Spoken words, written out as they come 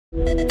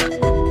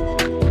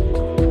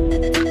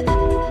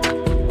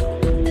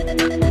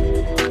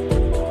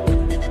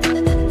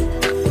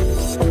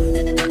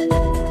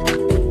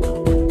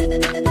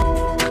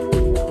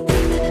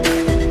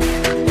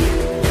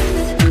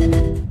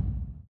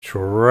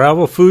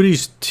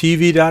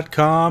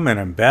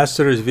and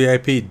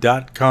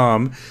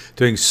AmbassadorsVIP.com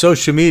doing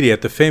social media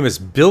at the famous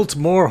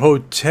Biltmore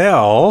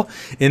Hotel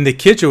in the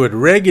kitchen with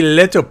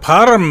Reggiano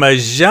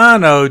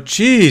Parmigiano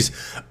cheese.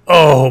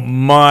 Oh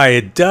my,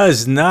 it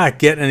does not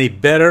get any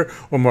better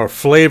or more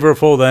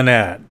flavorful than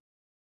that.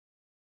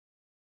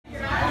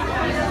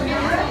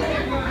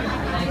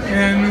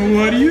 And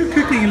what are you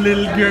cooking,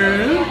 little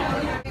girl?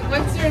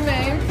 What's your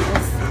name?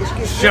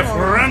 Chef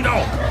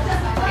Randall.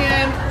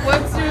 And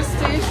what's your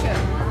station?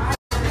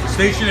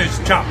 Station is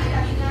Chop.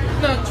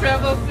 No,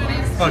 Travel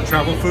Foodies. Oh,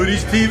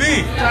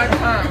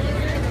 TravelFoodiesTV.com.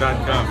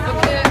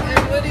 Okay,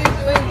 and what are you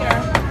doing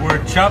here?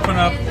 We're chopping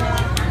up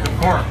the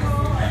pork.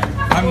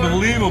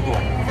 Unbelievable.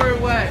 For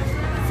what?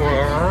 For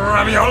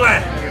ravioli.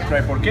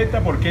 Try porchetta.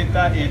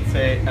 Porchetta, it's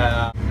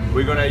a,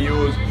 we're gonna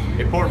use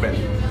a pork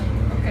belly.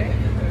 Okay.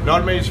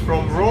 Normally it's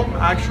from Rome,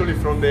 actually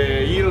from the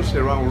hills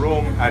around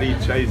Rome.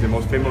 Ariccia is the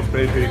most famous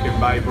place where you can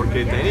buy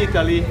porchetta in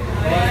Italy.